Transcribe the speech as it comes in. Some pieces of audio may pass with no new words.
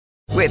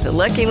With the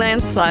Lucky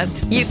Land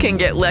Slots, you can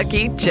get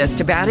lucky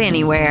just about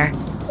anywhere.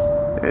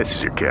 This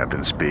is your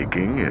captain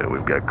speaking.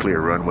 We've got clear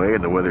runway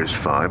and the weather's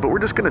fine, but we're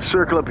just going to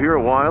circle up here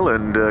a while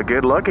and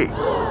get lucky.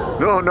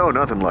 No,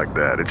 nothing like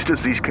that. It's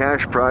just these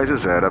cash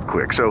prizes add up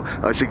quick. So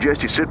I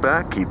suggest you sit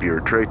back, keep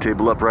your tray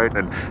table upright,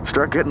 and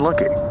start getting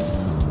lucky.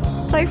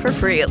 Play for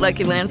free at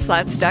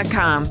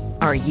LuckyLandSlots.com.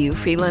 Are you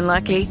feeling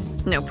lucky?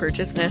 No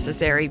purchase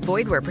necessary.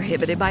 Void where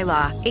prohibited by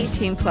law.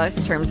 18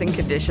 plus terms and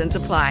conditions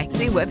apply.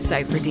 See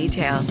website for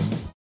details.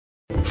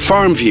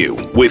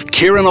 Farmview with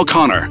Kieran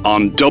O'Connor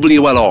on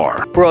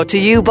WLR. Brought to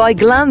you by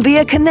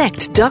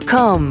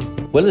GlanviaConnect.com.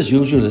 Well, as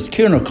usual, it's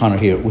Kieran O'Connor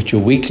here with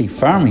your weekly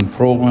farming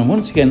programme.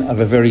 Once again, I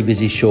have a very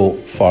busy show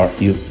for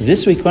you. On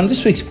this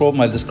week's programme,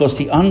 I'll discuss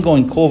the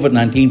ongoing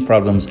COVID-19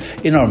 problems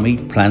in our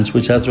meat plants,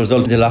 which has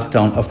resulted in the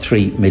lockdown of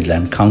 3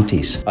 Midland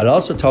counties. I'll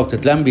also talk to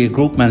Glanbia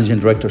Group Managing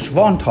Director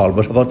Siobhan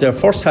Talbot about their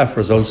first half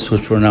results,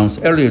 which were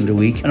announced earlier in the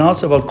week, and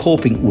also about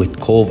coping with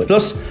COVID.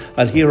 Plus,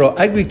 I'll hear how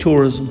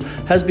agri-tourism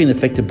has been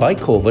affected by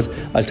COVID.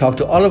 I'll talk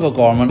to Oliver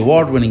Gorman,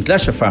 award-winning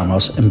Glesher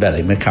Farmhouse in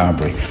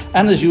Ballymacarbery.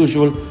 And as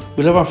usual,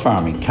 we'll have our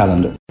farming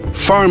calendar.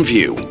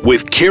 Farmview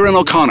with Kieran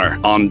O'Connor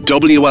on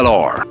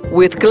WLR.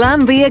 With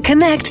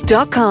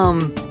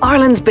GlanviaConnect.com,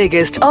 Ireland's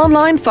biggest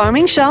online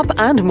farming shop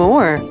and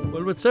more.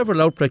 Well, with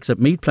several outbreaks at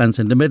meat plants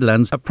in the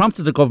Midlands have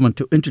prompted the government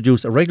to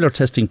introduce a regular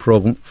testing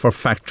programme for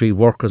factory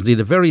workers.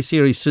 Indeed, a very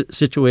serious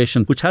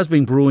situation which has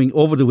been brewing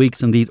over the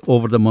weeks, indeed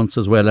over the months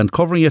as well. And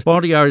covering it for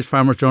the Irish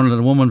Farmers Journal,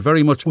 and a woman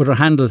very much with her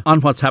handle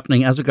on what's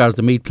happening as regards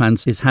the meat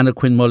plants, is Hannah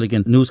Quinn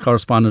Mulligan, news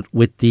correspondent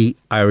with the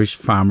Irish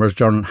Farmers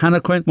Journal. Hannah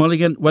Quinn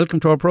Mulligan, welcome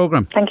to our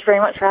programme. Thank you very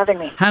much for having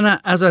me.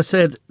 Hannah, as I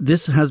said,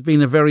 this has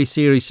been a very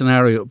serious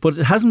scenario, but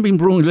it hasn't been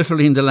brewing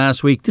literally in the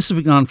last week. This has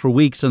been on for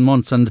weeks and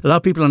months, and a lot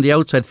of people on the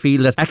outside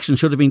feel that action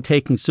should have been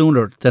taken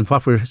sooner than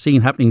what we're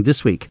seeing happening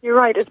this week. You're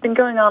right, it's been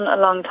going on a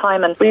long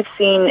time, and we've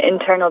seen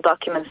internal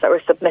documents that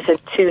were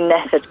submitted to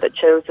NEFID that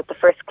shows that the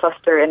first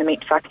cluster in a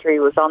meat factory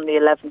was on the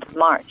 11th of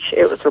March,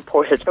 it was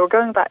reported. So we're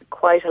going back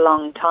quite a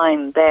long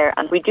time there,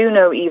 and we do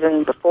know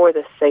even before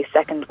this, say,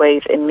 second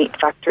wave in meat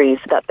factories,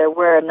 that there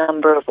were a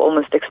number of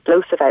almost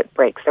explosive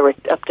outbreaks. There were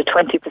up to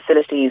 20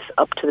 facilities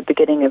up to the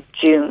beginning of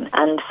June,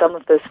 and some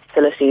of those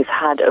facilities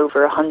had over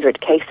 100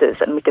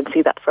 cases, and we can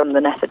see that from the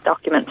NEFID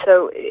document.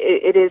 So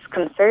it is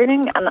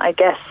concerning, and I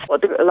guess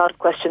a lot of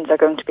questions are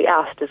going to be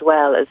asked as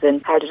well, as in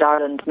how did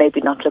Ireland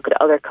maybe not look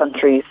at other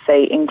countries,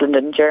 say England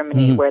and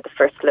Germany, where the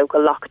first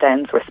local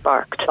lockdowns were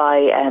sparked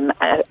by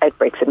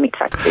outbreaks in meat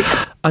factories.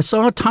 I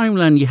saw a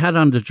timeline you had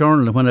on the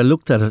journal, and when I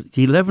looked at it,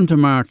 the 11th of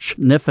March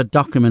NEFID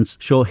documents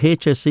show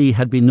HSE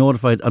had been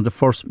notified on the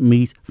first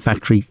meat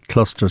factory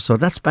cluster. So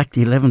that's back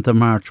the 11th of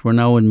March. We're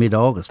now in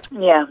mid-August.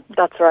 Yeah,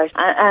 that's right.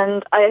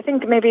 And I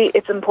think maybe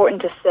it's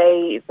important to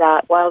say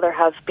that while there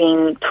have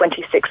been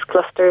 26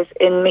 clusters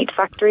in meat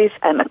factories,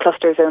 a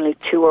cluster is only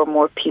 2 or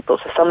more people.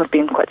 So some have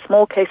been quite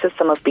small cases,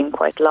 some have been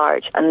quite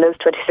large. And those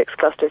 26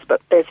 clusters,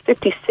 but there's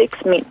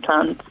 56 meat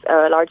plants,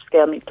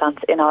 large-scale meat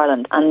plants in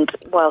Ireland. And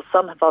while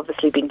some have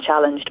obviously been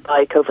challenged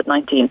by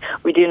COVID-19,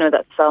 we do know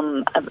that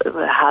some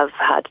have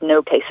had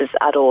no cases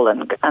at all,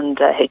 and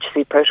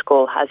HSE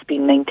protocol has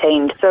been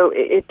maintained. So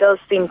it does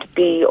seem to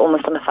be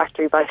almost on a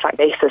factory-by-factory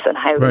basis, and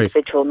how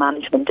individual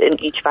management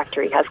in each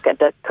factory has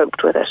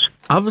coped with it.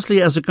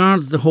 Obviously, as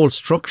regards the whole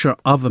structure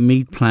of a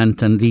meat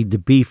plant and the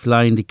beef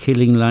line, the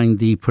killing line,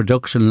 the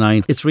production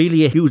line, it's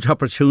really a huge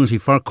opportunity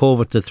for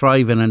COVID to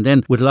thrive in, and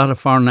then with a lot of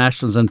foreign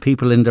nationals and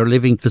people in their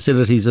living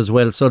facilities as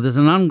well. So there's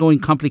an ongoing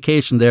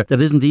complication there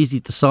that isn't easy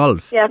to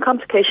solve. Yeah,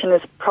 complication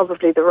is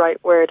probably the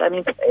right word. I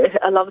mean,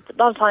 a lot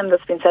of time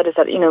that's been said is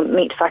that,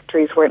 meat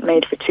factories weren't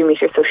made for 2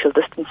 metre social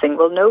distancing.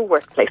 Well, no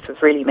workplace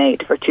was really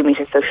made for 2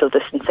 metre social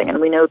distancing, and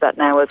we know that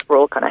now as we're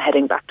all kind of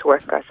heading back to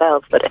work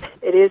ourselves. But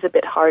it is a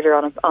bit harder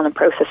on a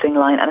processing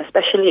line, and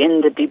especially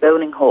in the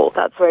deboning hall.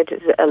 That's where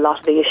a lot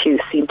of the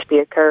issues seem to be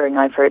occurring.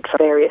 I've heard from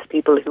various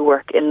people who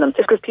work in them.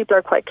 Just because people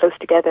are quite close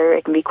together,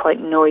 it can be quite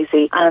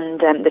noisy, and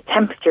the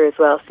temperature as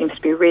well seems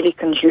to be really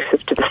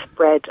conducive to the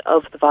spread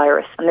of the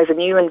virus. And there's a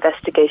new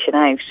investigation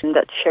out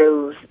that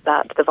shows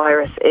that the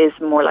virus is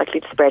more likely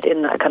to spread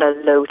in that kind of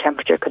low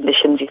temperature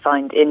conditions you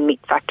find in meat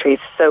factories.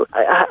 So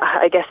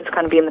I guess it's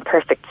kind of been the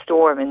perfect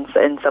storm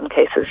in some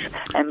cases.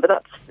 But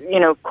that's,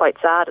 quite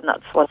sad, and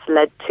that's what's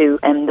led to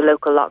the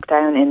local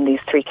lockdown in these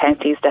 3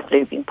 counties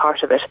definitely being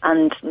part of it.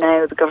 And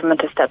now the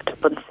government has stepped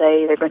up and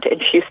say they're going to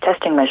introduce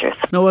testing measures.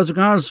 Now, as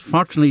regards,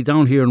 fortunately,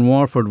 down here in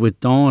Waterford with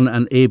Dawn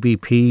and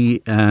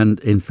ABP, and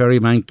in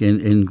Ferrybank,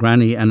 in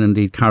Granny, and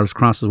indeed Carl's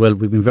Cross as well,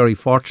 we've been very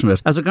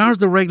fortunate. As regards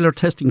the regular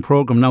testing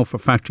programme now for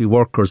factory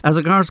workers, as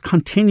regards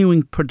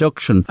continuing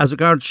production, as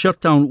regards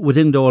shutdown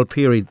within the whole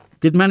period,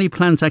 Did many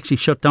plants actually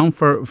shut down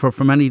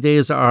for many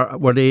days, or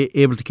were they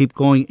able to keep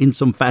going in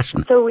some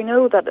fashion? So we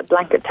know that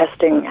blanket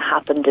testing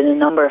happened in a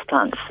number of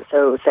plants.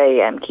 So say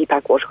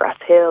Kepac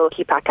Watergrass Hill,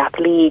 Kepac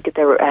Athleague,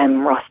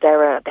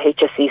 Rostera, the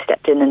HSE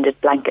stepped in and did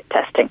blanket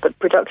testing. But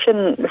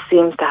production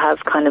seems to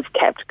have kind of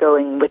kept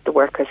going with the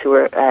workers who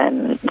were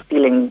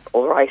feeling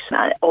all right,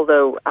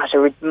 although at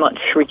a much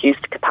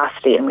reduced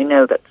capacity. And we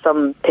know that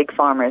some pig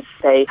farmers,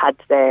 say, had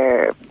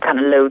their kind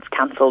of loads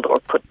cancelled or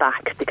put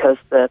back because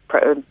the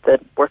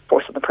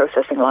workforce on the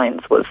processing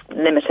lines was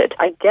limited.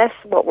 I guess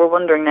what we're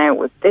wondering now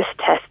with this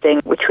testing,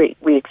 which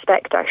we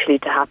expect actually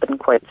to happen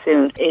quite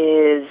soon,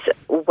 is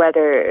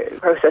whether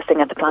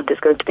processing at the plant is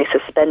going to be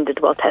suspended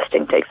while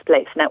testing takes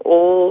place. Now,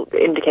 all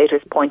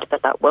indicators point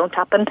that won't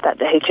happen, that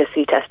the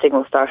HSE testing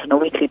will start on a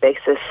weekly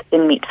basis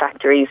in meat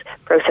factories.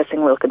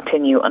 Processing will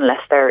continue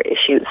unless there are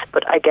issues.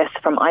 But I guess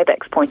from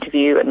IBEC's point of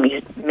view and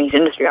Meat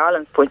Industry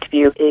Ireland's point of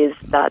view is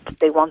that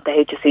they want the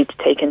HSE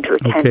to take into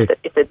account that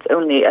if it's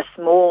only a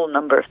small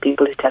number of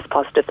people who test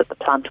positive, that the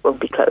plant won't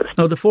be closed.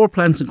 Now, the 4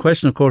 plants in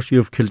question, of course, you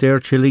have Kildare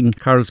Chilling,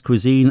 Carol's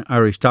Cuisine,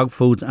 Irish Dog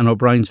Foods and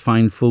O'Brien's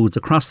Fine Foods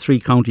across 3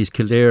 counties,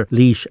 Kildare,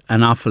 Laois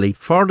and Offaly.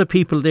 For the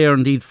people there,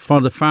 indeed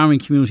for the farming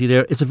community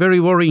there, it's a very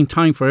worrying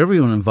time for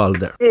everyone involved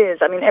there. It is.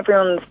 I mean,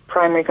 everyone's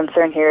primary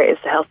concern here is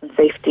the health and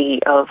safety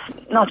of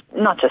not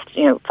just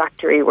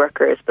factory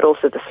workers, but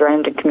also the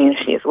surrounding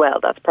community as well.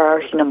 That's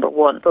priority number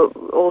 1. But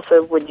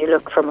also, when you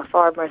look from a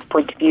farmer's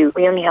point of view,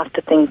 we only have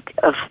to think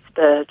of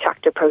the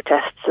tractor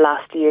protests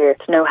last year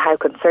to know how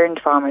concerned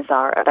farmers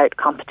are about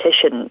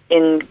competition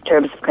in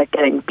terms of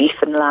getting beef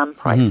and lamb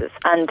prices.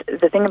 And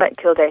the thing about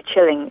Kildare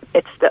Chilling,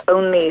 it's the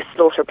only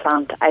slaughter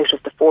plant out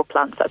of the 4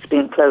 plants that's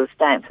been closed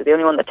down. So the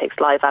only one that takes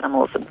live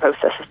animals and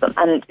processes them.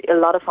 And a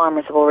lot of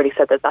farmers have already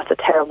said that that's a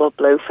terrible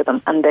blow for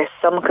them. And there's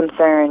some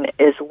concern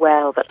as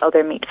well that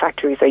other meat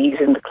factories are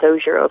using the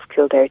closure of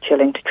Kildare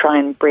Chilling to try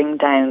and bring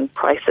down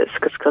prices,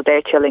 because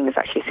Kildare Chilling is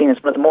actually seen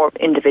as one of the more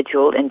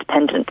individual,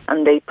 independent,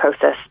 and they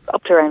process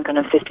up to around kind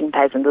of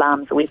 15,000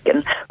 lambs a week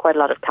and quite a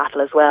lot of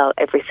cattle as well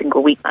every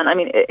single week. And I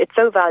mean, it's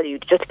so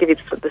valued. Just to give you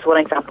this one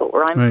example,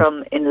 where I'm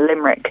from in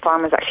Limerick,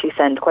 farmers actually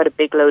send quite a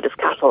big load of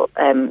cattle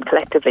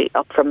collectively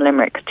up from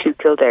Limerick to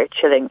Kildare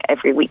Chilling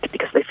every week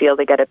because they feel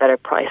they get a better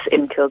price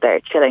in Kildare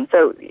Chilling.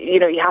 So,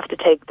 you have to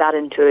take that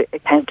into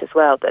account as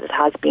well, that it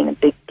has been a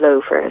big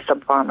blow for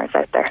some farmers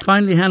out there.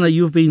 Finally, Hannah,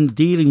 you've been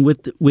dealing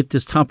with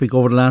this topic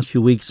over the last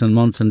few weeks and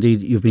months.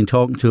 Indeed, you've been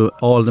talking to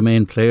all the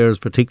main players,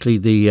 particularly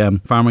the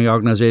farming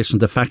organisations,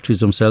 the factories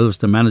themselves,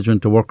 the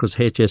management, the workers,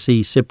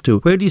 HSE,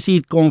 SIPTU. Where do you see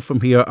it going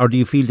from here, or do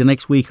you feel the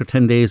next week or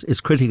 10 days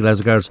is critical as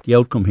regards the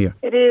outcome here?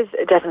 It is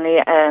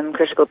definitely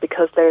critical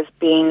because there's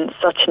been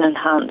such an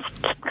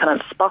enhanced kind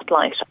of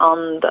spotlight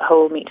on the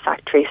whole meat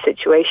factory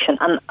situation.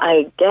 And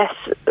I guess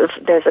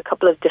there's a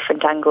couple of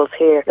different angles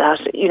here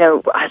that,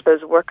 I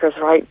suppose workers'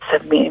 rights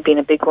have been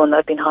a big one that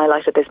have been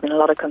highlighted. There's been a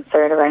lot of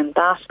concern around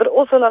that, but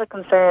also a lot of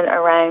concern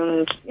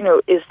around,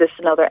 is this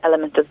another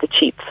element of the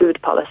cheap food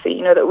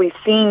policy? That we've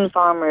seen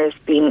farmers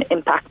being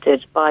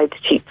impacted by the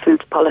cheap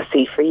food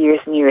policy for years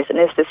and years, and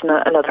is this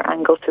another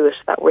angle to it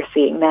that we're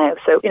seeing now?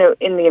 So,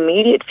 in the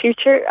immediate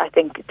future, I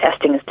think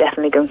testing is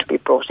definitely going to be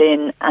brought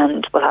in,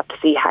 and we'll have to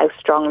see how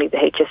strongly the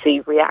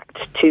HSE react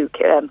to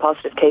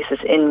positive cases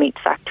in meat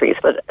factories.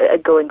 But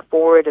going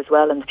forward as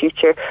well in the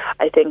future,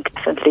 I think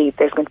definitely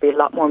there's going to be a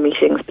lot more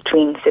meetings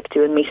between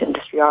SIPTU and Meat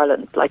Industry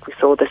Ireland, like we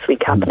saw this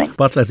week happening.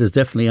 Spotlight is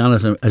definitely on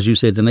it, and as you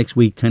said, the next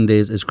week, 10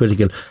 days is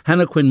critical.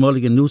 Hannah Quinn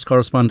Mulligan, news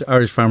correspondent,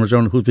 Irish Farmers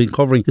Journal, who's been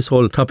covering this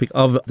whole topic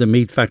of the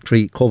meat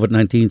factory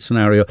COVID-19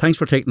 scenario. Thanks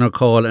for taking our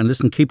call, and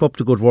listen, keep up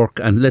the good work,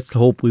 and let's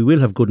hope we will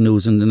have good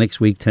news in the next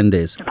week, 10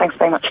 days. Thanks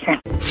very much, Kieran.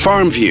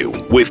 Farm View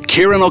with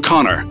Kieran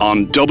O'Connor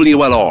on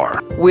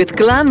WLR. With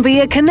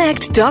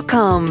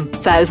GlanbiaConnect.com.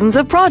 Thousands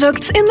of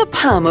products in the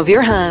palm of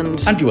your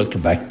hand. And you're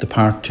welcome back to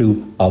part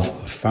 2 of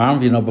Farm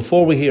View. Now,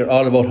 before we hear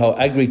all about how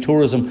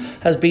agri-tourism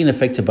has been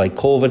affected by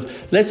COVID,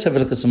 let's have a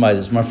look at some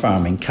items from our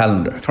farming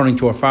calendar. Turning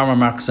to our farmer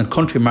markets and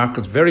country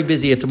markets, very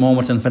busy at the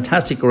moment, and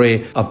fantastic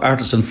array of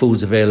artisan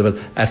foods available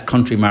at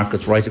country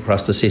markets right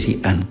across the city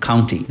and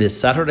county. This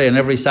Saturday and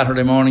every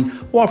Saturday morning,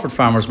 Waterford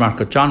Farmers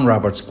Market, John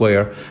Roberts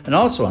Square, and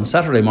also on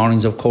Saturday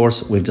mornings, of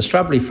course, we've the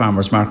Stradbally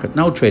Farmers Market,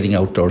 now trading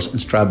outdoors in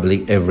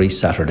Stradbally every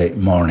Saturday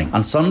morning.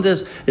 On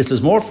Sundays, it's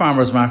Lismore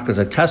Farmers Market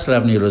at Castle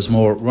Avenue,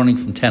 Lismore, running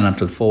from 10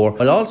 until 4.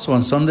 While also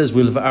on Sundays,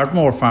 we'll have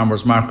Ardmore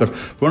Farmers Market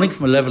running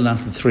from 11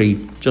 until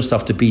 3, just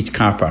off the beach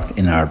car park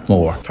in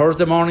Ardmore.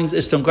 Thursday mornings,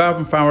 it's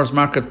Dungarvan Farmers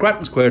Market,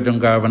 Grattan Square,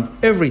 Dungarvan,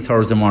 every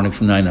Thursday morning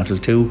from 9 until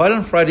 2. While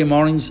on Friday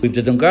mornings, we've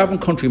the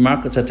Dungarvan Country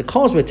Markets at the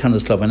Causeway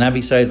Tennis Club in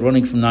Abbeyside,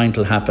 running from 9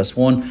 till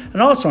 1:30.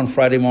 And also on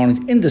Friday mornings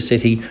in the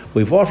city,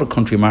 we've Waterford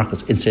Country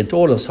Markets in St.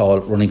 Olaf's Hall,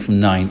 running from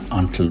 9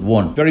 until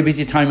 1. Very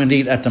busy time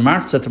indeed at the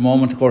marts at the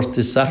moment. Of course,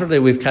 this Saturday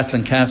we've cattle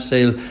and calf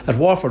sale at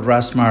Waterford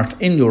Rass Mart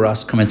in New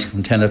Ross, commencing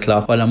from 10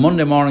 o'clock. While on Monday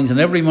Monday mornings, and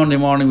every Monday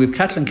morning we've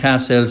cattle and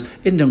calf sales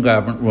in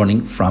Dungarvan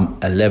running from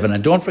 11.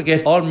 And don't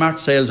forget, all March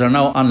sales are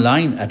now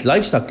online at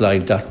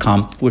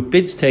livestocklive.com, with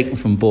bids taken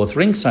from both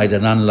ringside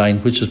and online,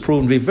 which has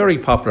proven to be very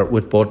popular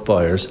with both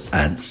buyers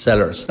and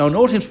sellers. Now,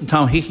 noting from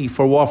Tom Hickey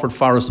for Waterford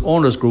Forest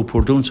Owners Group, who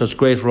are doing such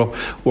great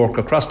work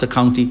across the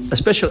county, a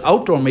special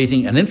outdoor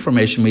meeting and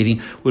information meeting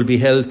will be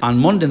held on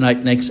Monday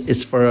night next.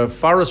 It's for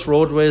forest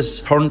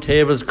roadways,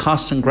 turntables,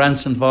 costs and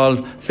grants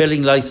involved,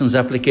 felling licence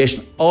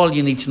application, all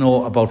you need to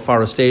know about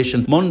forestation.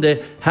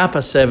 Monday,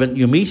 7:30,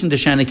 you meet in the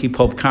Shanachie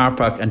Pub car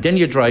park, and then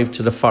you drive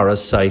to the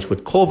forest site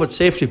with COVID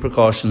safety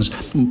precautions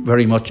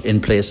very much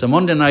in place. So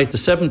Monday night, the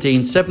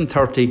 17th,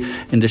 7:30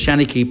 in the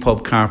Shanachie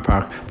Pub car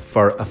park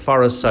for a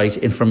forest site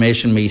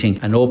information meeting,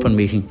 an open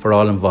meeting for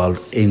all involved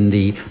in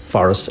the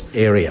forest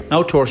area.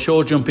 Now to our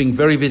show jumping,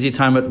 very busy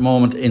time at the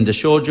moment in the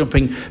show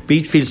jumping.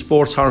 Beatfield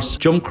Sports Horse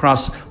Jump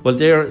Cross, well,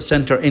 their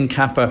centre in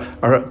Kappa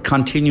are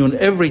continuing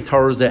every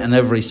Thursday and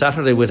every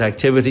Saturday with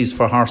activities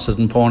for horses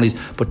and ponies.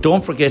 But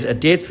don't forget, at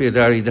Dateford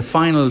area, the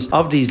finals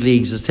of these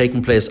leagues is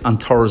taking place on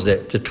Thursday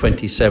the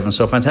 27th.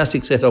 So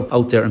fantastic setup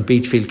out there in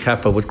Beatfield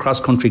Kappa with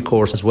cross-country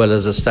course as well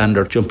as a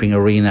standard jumping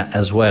arena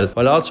as well.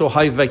 While also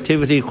Hive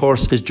Activity, of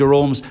course, is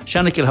Jerome's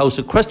Shanachie House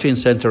Equestrian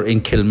Centre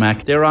in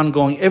Kilmac. They're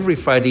ongoing every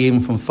Friday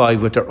evening from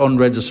 5 with their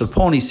unregistered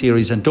pony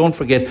series. And don't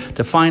forget,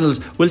 the finals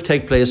will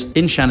take place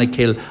in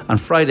Shanachie on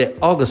Friday,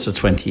 August the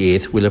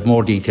 28th. We'll have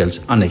more details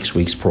on next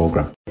week's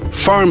programme.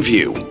 Farm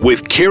View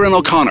with Kieran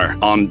O'Connor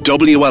on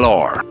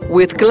WLR.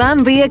 With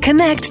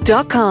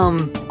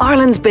GlanbiaConnect.com,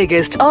 Ireland's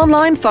biggest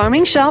online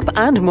farming shop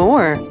and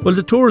more. Well,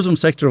 the tourism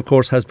sector, of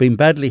course, has been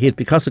badly hit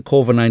because of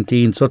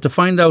COVID-19. So to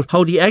find out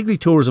how the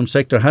agri-tourism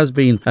sector has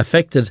been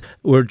affected,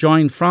 we're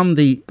joined from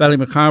the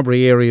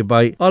Ballymacarbery area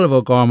by Olive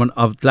O'Gorman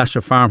of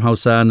Glashire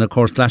Farmhouse, and of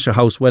course Glashire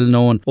House, well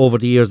known over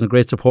the years and a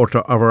great supporter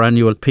of our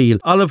annual Peel.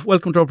 Olive,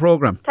 welcome to our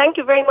programme. Thank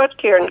you very much,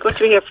 Kieran. Good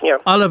to hear from you.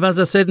 Olive, as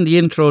I said in the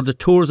intro, the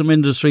tourism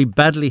industry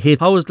badly hit.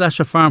 How has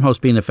Glashire Farmhouse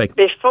been affected?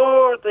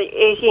 Before the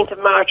 18th of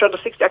March or the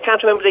 16th, I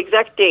can't remember the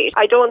exact date,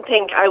 I don't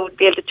think I would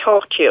be able to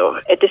talk to you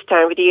at this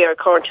time of the year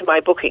according to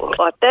my booking.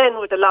 But then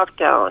with the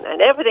lockdown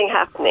and everything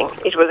happening,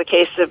 it was a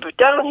case of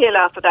downhill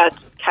after that.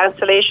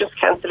 Cancellations.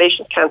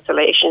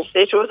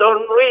 It was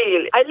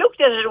unreal. I looked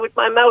at it with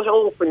my mouth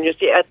open, you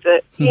see, at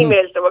the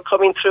emails that were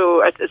coming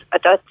through at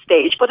that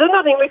stage. But there's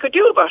nothing we could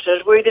do about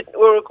it. We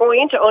were going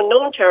into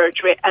unknown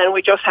territory and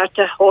we just had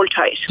to hold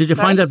tight. Did you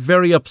find that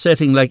very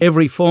upsetting? Like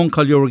every phone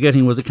call you were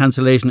getting was a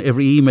cancellation,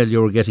 every email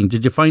you were getting.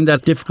 Did you find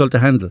that difficult to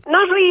handle?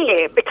 Not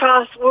really,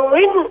 because we're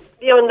in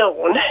the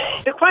unknown.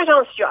 To be quite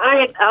honest with you, I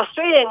had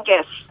Australian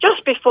guests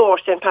just before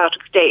St.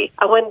 Patrick's Day,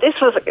 and when this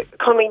was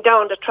coming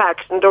down the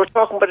tracks and they were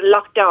talking about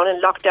lockdown,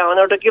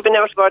 or they're giving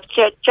out about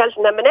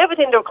Cheltenham and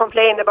everything, they were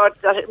complaining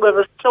about that it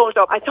was closed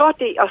up. I thought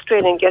the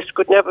Australian guests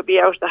could never be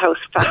out of the house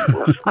fast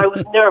enough. I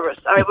was nervous.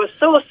 I was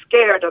so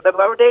scared of them.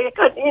 Would they,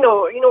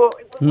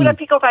 would I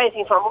pick up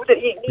anything from them? Would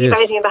they leave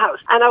anything in the house?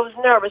 And I was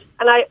nervous.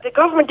 And the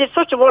government did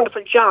such a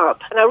wonderful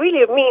job, and I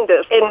really mean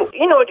this, in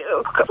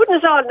putting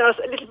us all in our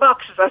little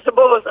boxes, I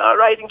suppose, all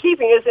right, and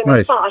keeping us in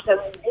a spot, and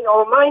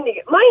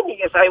minding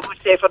us, I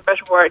would say, for the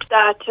better word,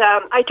 that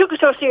I took it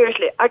so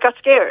seriously. I got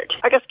scared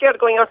of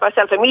going out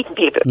myself and meeting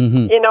people,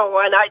 and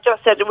I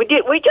just said we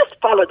just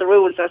followed the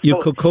rules. I suppose. You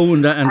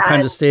cocooned and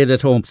kind of stayed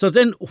at home. So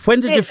then,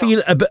 when did you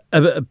feel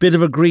a bit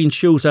of a green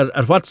shoot?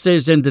 At what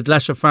stage then did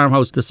Glashire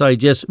Farmhouse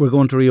decide, yes, we're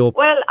going to reopen?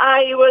 Well,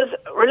 I was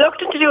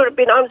reluctant to do it,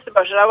 being honest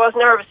about it. I was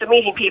nervous of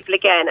meeting people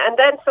again, and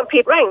then some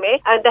people rang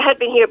me, and they had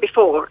been here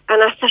before,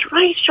 and I said,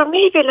 right, sure,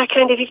 maybe like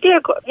kind of if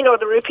they're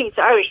the repeats,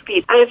 Irish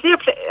repeats, and if they're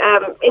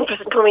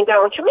interested in coming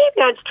down, sure,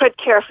 maybe I'd tread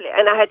carefully.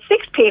 And I had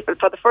 6 people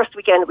for the first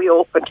weekend we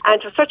opened,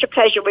 and it was such a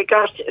pleasure. We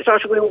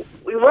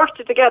worked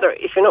it together,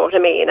 if you know what I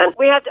mean, and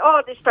we had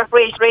all these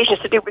preparations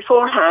to do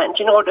beforehand,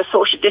 the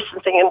social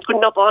distancing and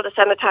putting up all the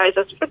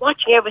sanitisers,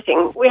 watching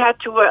everything. We had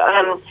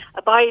to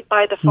abide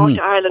by the Forte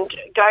Ireland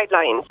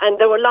guidelines, and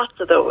there were lots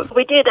of those.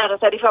 We did that and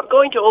said, if I'm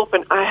going to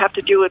open, I have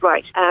to do it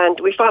right, and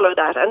we followed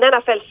that, and then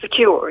I felt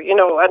secure,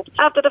 and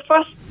after the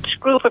first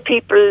group of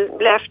people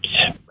left,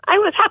 I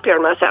was happier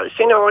myself,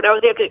 and I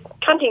was able to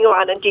continue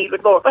on and deal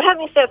with more. But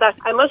having said that,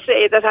 I must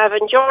say that I've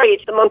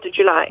enjoyed the month of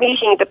July,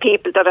 meeting the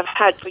people that I've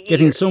had for years.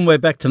 Getting some way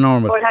back to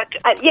normal.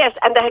 Yes,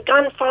 and they had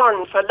gone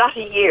foreign for a lot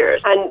of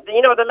years. And,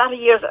 the lot of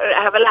years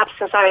have elapsed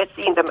since I had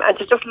seen them. And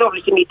it's just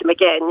lovely to meet them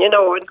again,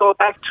 and go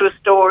back through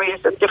stories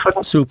and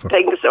different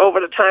things over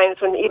the times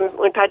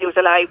when Paddy was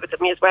alive with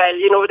me as well.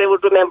 They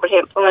would remember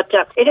him. But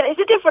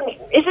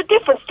it's a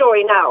different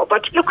story now.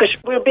 But look,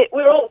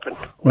 we're open.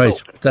 Right,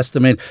 that's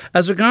the main.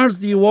 As regards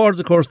the awards,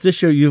 of course,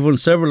 this year you've won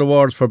several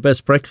awards for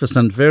Best Breakfast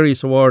and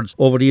various awards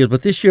over the years,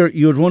 but this year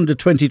you had won the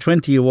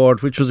 2020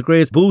 award, which was a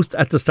great boost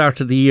at the start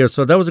of the year.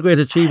 So that was a great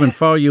achievement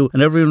for you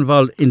and everyone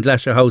involved in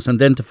Glashagh House, and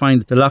then to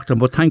find the lockdown.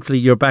 But thankfully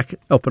you're back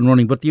up and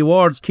running. But the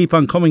awards keep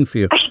on coming for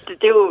you. They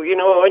do,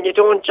 and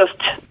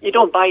you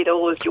don't buy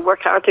those. You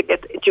work hard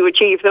to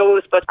achieve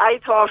those. But I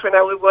thought when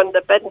we won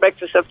the Bed and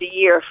Breakfast of the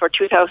Year for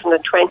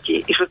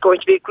 2020, it was going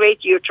to be a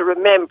great year to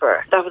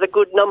remember. That was a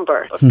good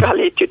number.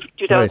 Golly,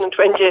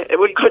 2020, it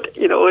was good.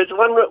 It's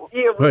one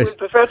year we would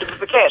prefer to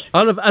forget.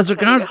 Olive, as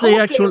regards the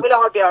actual... It will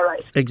all be all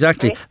right.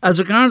 Exactly. Right? As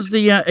regards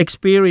the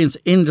experience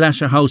in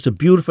Glashagh House, the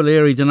beautiful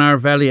area, the Nar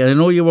Valley, and I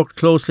know you worked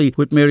closely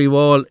with Mary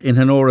Wall in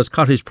Honora's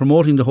cottage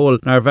promoting the whole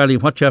Nar Valley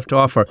and what you have to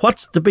offer.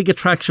 What's the big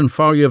attraction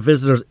for your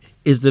visitors?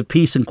 Is the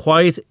peace and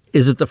quiet?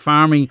 Is it the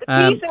farming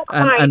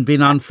and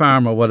being on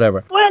farm or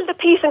whatever? Well, the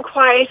peace and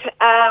quiet,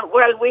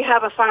 we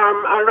have a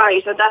farm, all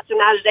right, and that's an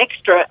added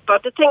extra.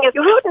 But the thing is,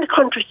 you're out in the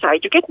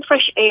countryside, you're getting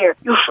fresh air.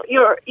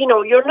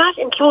 You're not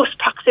in close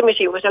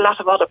proximity with a lot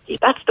of other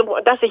people.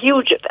 That's a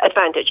huge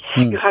advantage.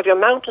 You have your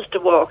mountains to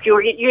walk. You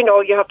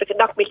have the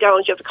Knockmeal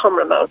Downs, you have the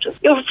Cumra Mountains.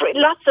 You have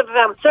lots of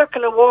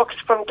circular walks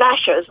from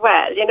Glashagh as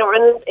well.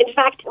 And in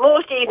fact,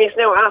 most evenings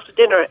now after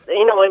dinner,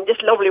 in this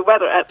lovely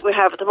weather we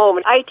have at the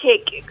moment, I take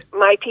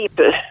my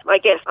people, my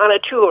guests, on a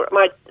tour,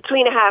 my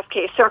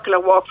 3.5k circular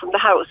walk from the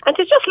house, and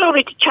it's just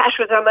lovely to chat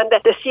with them, and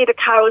they see the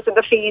cows in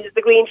the fields,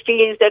 the green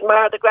fields, they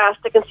admire the grass,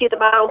 they can see the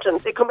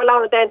mountains, they come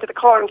along then to the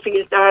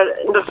cornfields there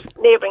in the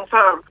neighbouring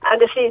farm,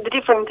 and they see the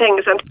different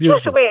things, and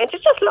just away, and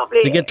it's just lovely.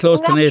 They get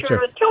close to nature.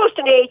 Close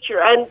to nature,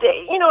 and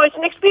it's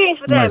an experience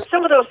for them.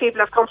 Some of those people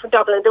have come from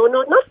Dublin and they would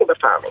know nothing but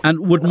farming.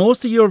 And would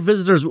most of your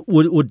visitors,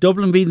 would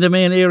Dublin be the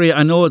main area?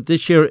 I know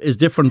this year is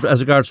different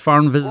as regards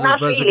foreign visitors,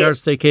 but as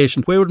regards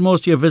staycation, where would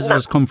most of your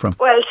visitors come from?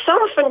 Well,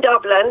 some from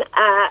Dublin.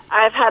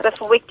 I've had it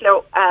from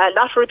Wicklow, a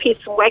lot of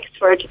repeats from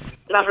Wexford,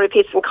 a lot of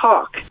repeats from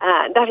Cork,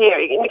 that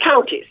area, in the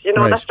counties,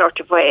 that sort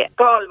of way.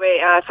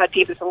 Galway, I've had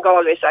people from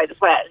Galway side as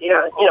well,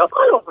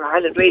 all over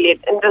Ireland really,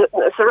 in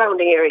the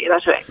surrounding area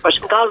that way. But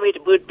Galway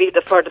would be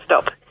the furthest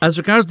up. As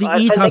regards the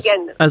ethos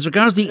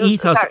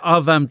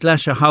of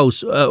Glashagh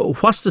House,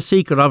 what's the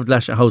secret of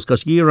Glashagh House?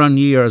 Because year on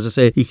year, as I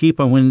say, you keep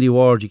on winning the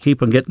awards, you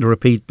keep on getting the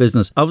repeat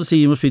business. Obviously,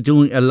 you must be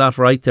doing a lot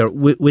right there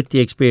with the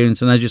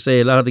experience, and as you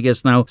say, a lot of the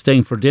guests now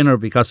staying for dinner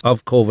because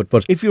of COVID.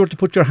 But if you were to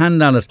put your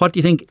hand on it, what do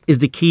you think is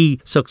the key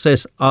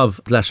success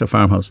of Glashagh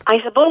Farmhouse?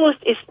 I suppose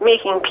it's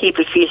making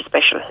people feel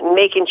special,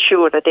 making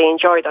sure that they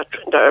enjoy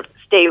their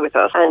stay with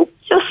us, and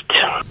just,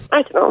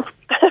 I don't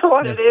know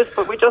what it is,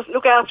 but we just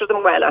look after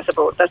them well, I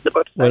suppose. That's the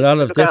best. Well,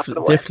 Olive,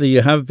 definitely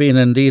you have been,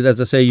 indeed, as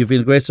I say, you've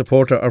been a great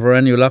supporter of our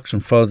annual auction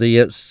for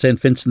the St.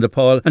 Vincent de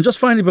Paul. And just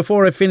finally,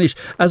 before I finish,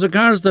 as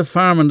regards the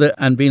farm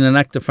and being an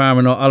active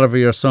farmer, Oliver,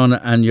 your son,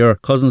 and your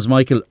cousins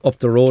Michael up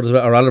the road as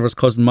well, or Oliver's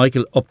cousin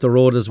Michael up the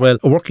road as well,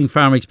 a working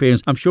farm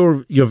experience, I'm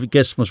sure your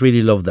guests must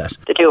really love that.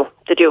 They do.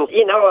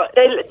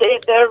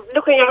 They're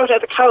looking out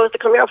at the cows that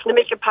come out from the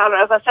milking parlour.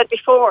 As I said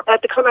before,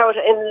 that they come out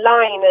in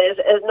line.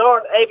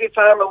 Every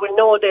farmer will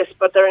know this,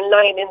 but they're in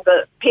line in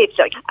the pits.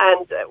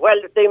 And,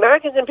 the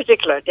Americans in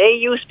particular, they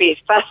used to be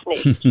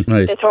fascinated.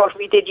 Right. They thought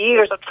we did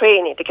years of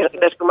training to let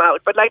them come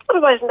out. But,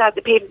 otherwise than that,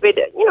 the people, they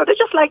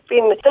just like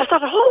being, they're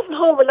sort of home from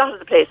home a lot of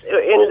the place,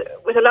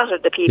 with a lot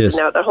of the people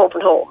now. They're home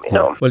from home,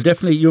 Well,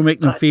 definitely, you're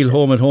making them feel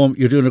home at home.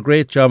 You're doing a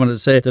great job. And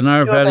as I say, the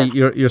Nar Valley,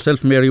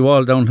 yourself and Mary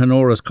Wall down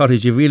Honora's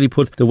cottage, you've really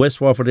put the West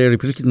Waterford area,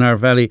 particularly Nar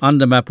Valley, on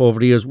the map over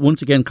the years.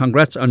 Once again,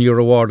 congrats on your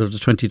award of the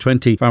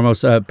 2020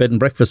 Farmhouse Bed and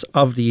Breakfast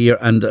of the Year.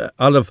 And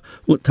Olive,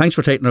 thanks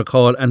for taking our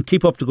call, and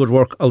keep up the good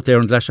work out there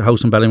in Glashagh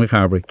House in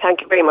Ballymacarbery.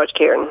 Thank you very much,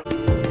 Kieran.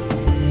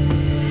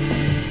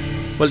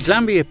 Well,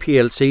 Glanbia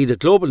PLC, the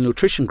Global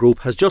Nutrition Group,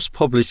 has just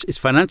published its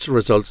financial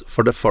results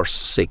for the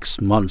first 6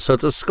 months. So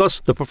to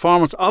discuss the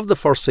performance of the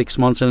first 6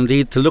 months, and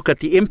indeed to look at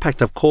the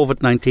impact of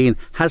COVID-19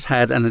 has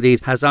had and indeed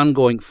has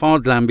ongoing for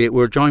Glanbia,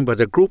 we're joined by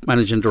the Group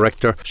Managing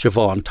Director,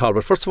 Siobhan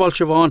Talbot. First of all,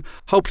 Siobhan,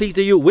 how pleased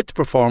are you with the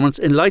performance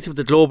in light of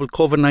the global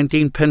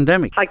COVID-19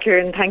 pandemic? Hi,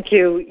 Kieran, thank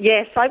you.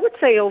 Yes, I would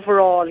say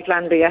overall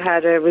Glanbia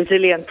had a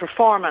resilient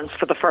performance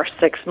for the first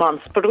 6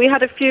 months, but we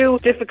had a few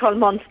difficult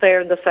months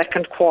there in the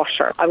second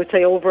quarter. I would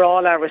say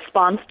overall our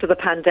response to the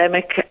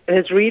pandemic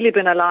has really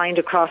been aligned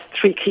across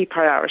 3 key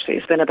priorities.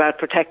 It's been about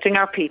protecting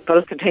our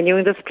people,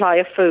 continuing the supply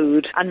of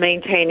food, and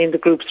maintaining the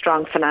group's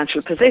strong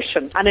financial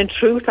position. And in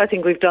truth, I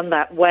think we've done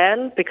that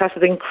well because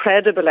of the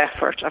incredible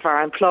effort of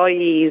our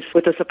employees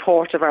with the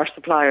support of our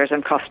suppliers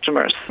and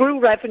customers. Grew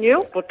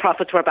revenue, but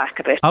profits were back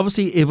a bit.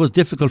 Obviously, it was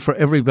difficult for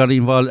everybody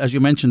involved, as you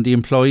mentioned, the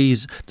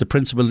employees, the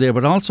principal there,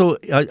 but also,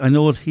 I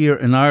know it here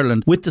in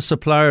Ireland, with the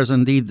suppliers,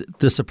 indeed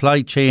the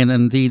supply chain,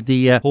 and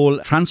the whole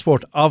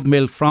transport of milk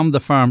rail from the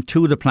farm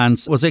to the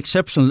plants was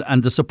exceptional,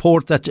 and the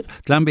support that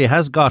Glanbia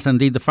has got,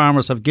 indeed the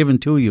farmers have given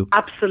to you.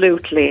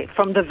 Absolutely.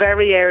 From the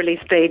very early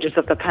stages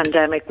of the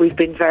pandemic, we've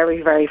been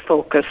very, very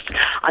focused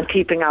on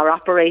keeping our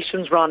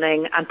operations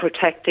running and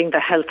protecting the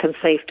health and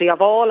safety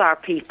of all our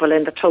people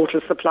in the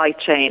total supply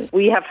chain.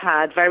 We have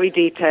had very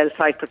detailed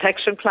site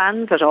protection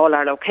plans at all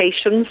our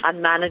locations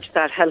and managed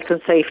that health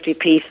and safety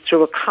piece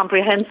through a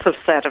comprehensive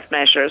set of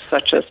measures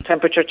such as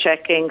temperature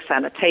checking,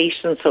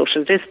 sanitation,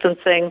 social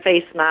distancing,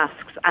 face masks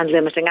and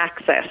limiting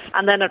access.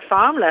 And then at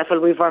farm level,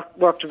 we've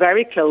worked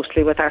very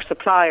closely with our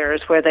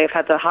suppliers where they've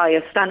had the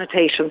highest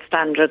sanitation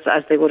standards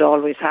as they would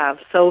always have.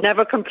 So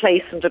never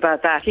complacent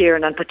about that here,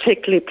 and I'm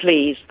particularly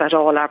pleased that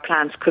all our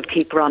plants could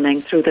keep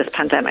running through this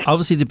pandemic.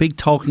 Obviously the big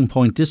talking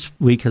point this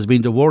week has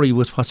been the worry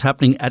with what's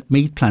happening at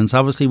meat plants.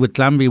 Obviously with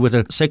Glanbia, with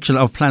a section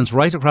of plants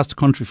right across the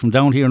country from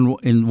down here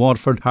in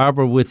Waterford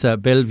Harbour with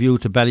Bellevue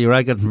to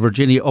Ballyragget and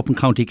Virginia up in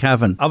County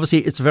Cavan. Obviously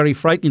it's a very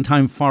frightening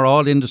time for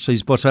all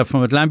industries, but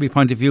from a Glanbia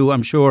point of view,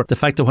 I'm sure the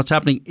fact that what's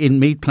happening in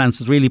meat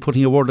plants is really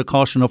putting a word of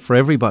caution up for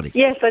everybody.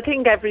 Yes, I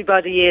think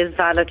everybody is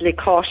validly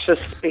cautious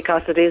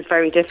because it is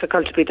very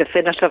difficult to be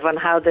definitive on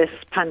how this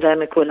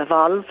pandemic will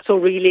evolve. So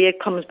really it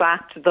comes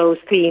back to those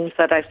themes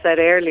that I said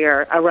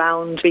earlier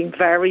around being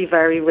very,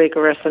 very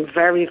rigorous and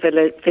very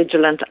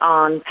vigilant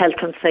on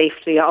health and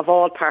safety of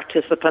all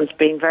participants,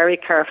 being very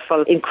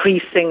careful,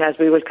 increasing as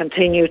we will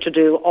continue to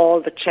do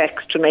all the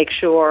checks to make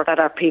sure that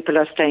our people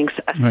are staying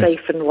as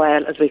safe and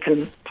well as we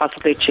can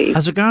possibly achieve.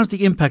 As regards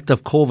the impact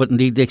of COVID,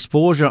 indeed the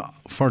exposure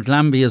for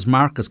Glanbia's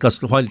markets,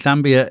 because while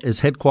Glanbia is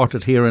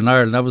headquartered here in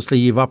Ireland, obviously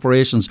you have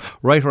operations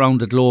right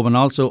around the globe and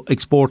also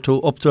export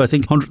to up to I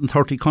think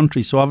 130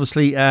 countries. So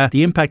obviously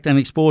the impact and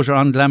exposure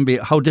on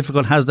Glanbia, how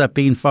difficult has that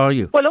been for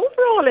you? Well,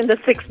 overall in the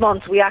 6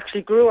 months we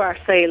actually grew our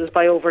sales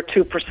by over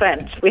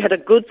 2%. We had a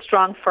good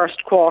strong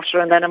first quarter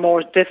and then a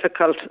more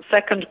difficult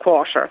second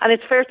quarter. And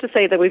it's fair to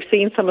say that we've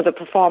seen some of the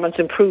performance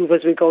improve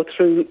as we go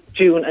through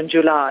June and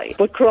July.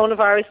 But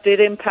coronavirus did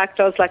impact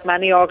us like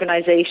many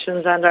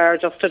organisations, and our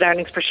adjusted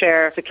earnings per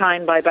share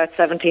declined by about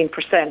 17%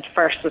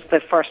 versus the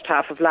first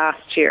half of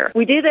last year.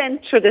 We did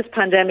enter this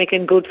pandemic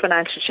in good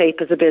financial shape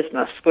as a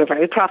business. We're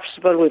very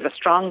profitable, we have a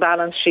strong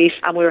balance sheet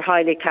and we're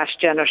highly cash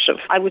generative.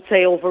 I would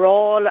say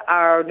overall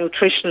our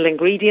nutritional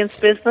ingredients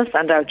business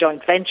and our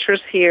joint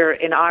ventures here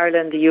in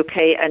Ireland, the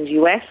UK and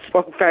US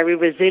were very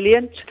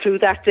resilient through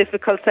that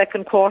difficult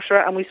second quarter,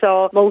 and we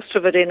saw most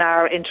of it in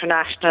our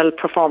international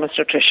performance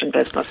nutrition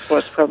business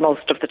was where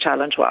most of the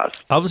challenge was.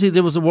 Obviously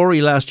there was a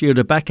worry last year,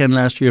 the back end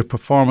last year,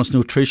 performance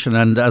nutrition,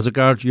 and as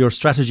regards your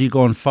strategy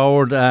going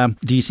forward,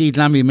 do you see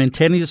Glanbia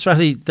maintaining the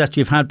strategy that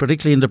you've had,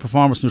 particularly in the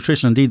performance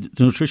nutrition, indeed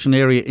the nutrition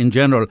area in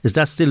general? Is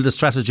that still the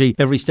strategy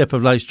every step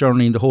of life's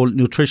journey and the whole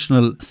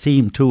nutritional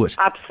theme to it?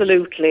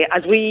 Absolutely.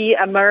 As we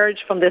emerge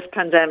from this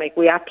pandemic,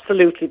 we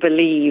absolutely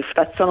believe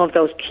that some of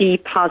those key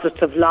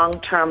positive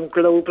long-term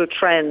global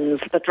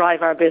trends that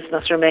drive our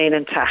business remain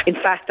intact. In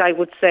fact, I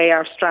would say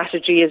our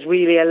strategy is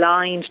really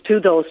aligned to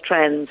those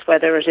trends,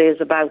 whether it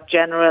is about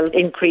general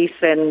increase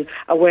in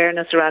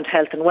awareness around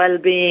health and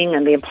well-being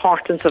and the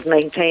importance of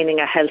maintaining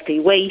a healthy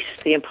weight,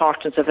 the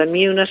importance of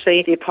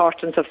immunity, the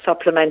importance of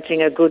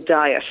supplementing a good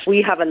diet.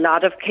 We have a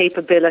lot of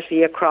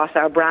capability across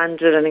our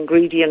branded and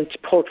ingredient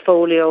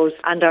portfolios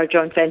and our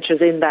joint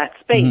ventures in that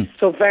space.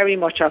 So very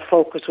much our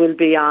focus will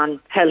be on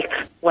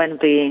health,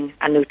 well-being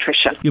and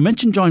nutrition. You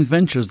mentioned joint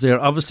ventures there.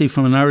 Obviously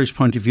from an Irish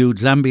point of view,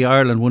 Glanbia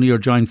Ireland, one of your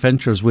joint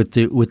ventures with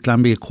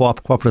Glanbia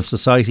Cooperative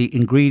Society,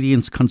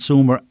 Ingredients,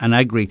 Consumer and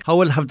Agri. How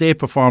well have they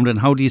performed and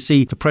how do you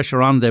see the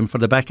pressure on them for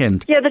the back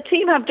end? Yeah, the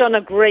team have done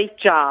a great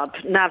job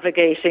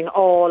navigating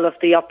all of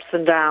the ups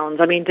and downs.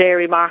 I mean,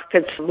 dairy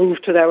markets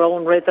move to their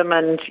own rhythm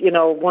and,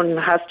 one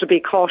has to be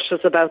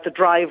cautious about the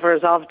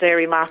drivers of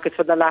dairy markets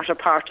for the latter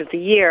part of the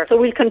year. So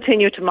we'll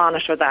continue to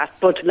monitor that.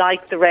 But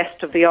like the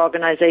rest of the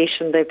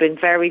organisation, they've been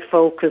very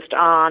focused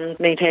on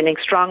maintaining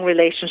strong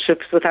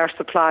relationships with our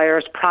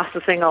suppliers,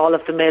 processing all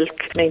of the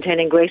milk,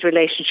 maintaining great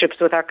relationships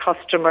with our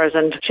customers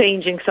and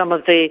changing some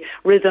of the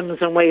rhythms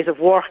and ways of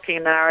working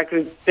in our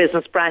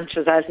agri-business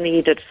branches as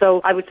needed.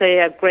 So I would say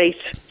a great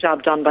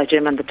job done by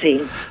Jim and the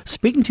team.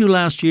 Speaking to you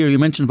last year, you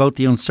mentioned about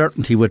the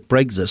uncertainty with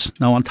Brexit.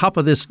 Now, on top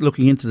of this,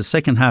 looking into the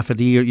second half of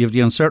the year, you have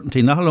the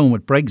uncertainty not alone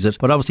with Brexit,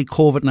 but obviously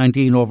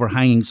COVID-19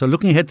 overhanging. So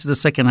looking ahead to the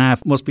second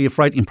half must be a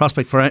frightening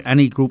prospect for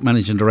any group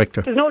managing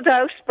director. There's no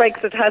doubt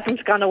Brexit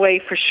hasn't gone away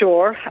for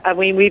sure. I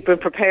mean, we've been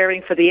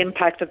preparing for the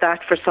impact of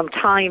that for some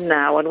time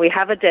now, and we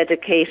have a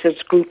dedicated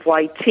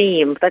group-wide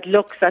team that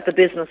looks at the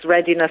business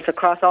readiness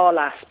across all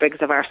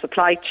aspects of our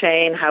supply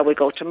chain, how we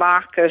go to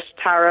market,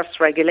 tariffs,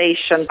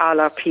 regulation, all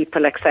our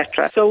people,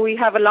 etc. So we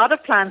have a lot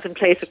of plans in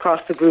place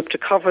across the group to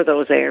cover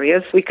those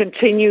areas. We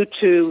continue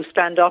to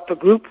stand up a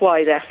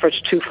group-wide effort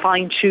to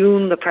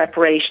fine-tune the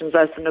preparations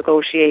as the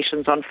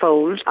negotiations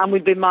unfold, and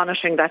we'll be monitoring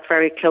monitoring that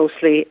very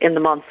closely in the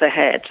months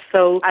ahead.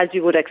 So as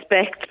you would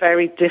expect,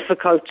 very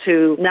difficult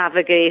to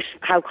navigate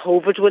how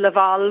COVID will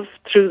evolve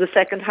through the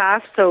second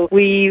half. So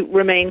we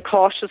remain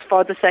cautious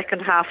for the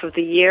second half of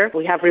the year.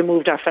 We have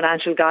removed our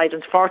financial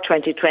guidance for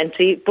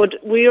 2020, but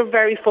we are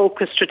very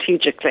focused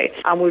strategically,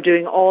 and we're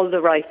doing all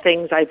the right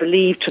things, I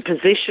believe, to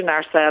position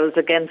ourselves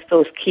against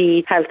those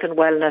key health and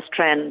wellness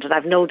trends. And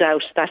I've no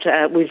doubt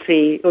that we'll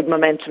see good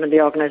momentum in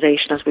the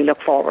organisation as we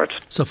look forward.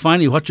 So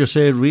finally, what you're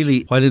saying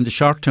really, while in the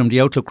short term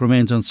the outlook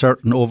remains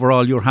uncertain,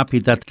 overall you're happy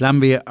that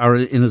Glanbia are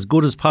in as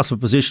good as possible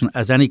position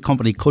as any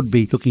company could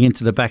be looking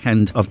into the back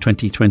end of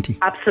 2020?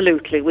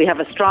 Absolutely. We have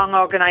a strong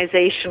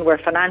organisation. We're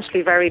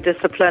financially very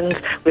disciplined.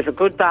 We have a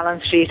good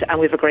balance sheet and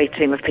we have a great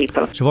team of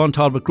people. Siobhan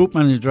Talbot, Group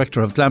Managing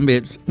Director of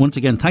Glanbia, once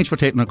again, thanks for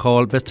taking our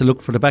call. Best of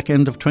luck for the back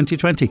end of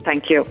 2020.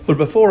 Thank you. Well,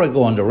 before I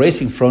go on the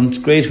racing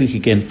front, great week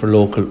again for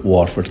local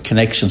Waterford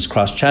connections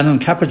cross channel.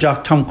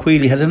 Capajock Tom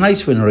Queally had a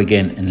nice winner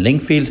again in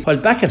Lingfield, while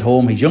back at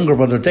home his younger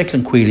brother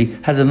Declan Queally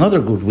had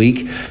another good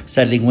week,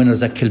 settling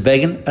winners at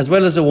Kilbeggan as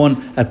well as a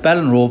one at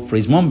Ballinrobe for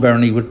his mum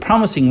Bernie, with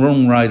promising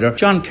young rider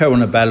John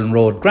Cowan of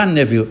Ballinrobe,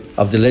 grandnephew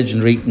of the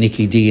legendary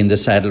Nicky D in the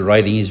saddle,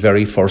 riding his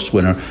very first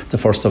winner, the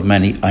first of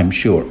many I'm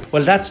sure.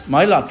 Well, that's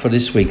my lot for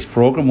this week's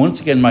programme. Once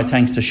again, my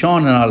thanks to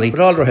Sean and Ollie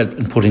for all their help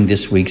in putting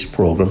this week's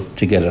programme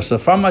together. So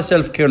from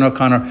myself, Kieran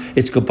O'Connor,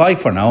 it's goodbye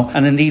for now,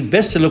 and indeed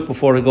best of luck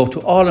before I go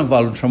to all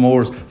involved in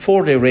Tramore's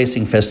 4-day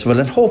racing festival,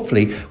 and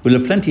hopefully we'll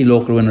have plenty of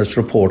local winners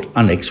to report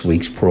on next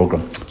week's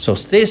programme. So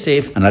stay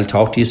safe and I'll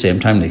talk to you same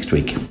time next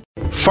week.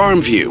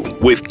 Farm View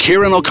with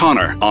Kieran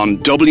O'Connor on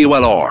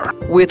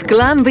WLR. With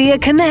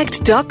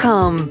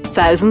GlanbiaConnect.com.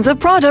 Thousands of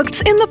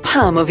products in the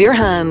palm of your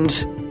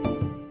hand.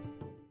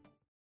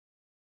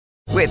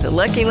 With the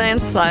Lucky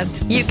Land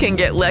Slots, you can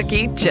get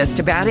lucky just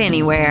about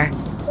anywhere.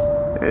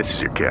 This is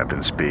your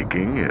captain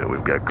speaking.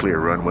 We've got clear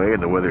runway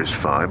and the weather's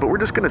fine, but we're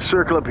just going to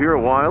circle up here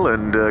a while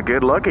and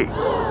get lucky.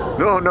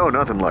 No,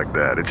 nothing like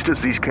that. It's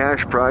just these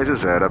cash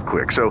prizes add up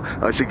quick. So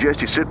I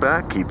suggest you sit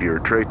back, keep your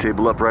tray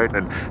table upright,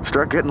 and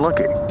start getting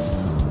lucky.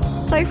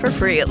 Play for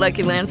free at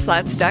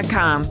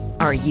LuckyLandSlots.com.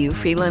 Are you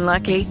feeling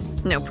lucky?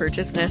 No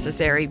purchase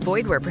necessary.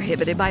 Void where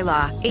prohibited by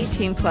law.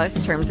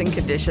 18+ terms and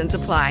conditions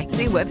apply.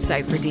 See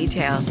website for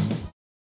details.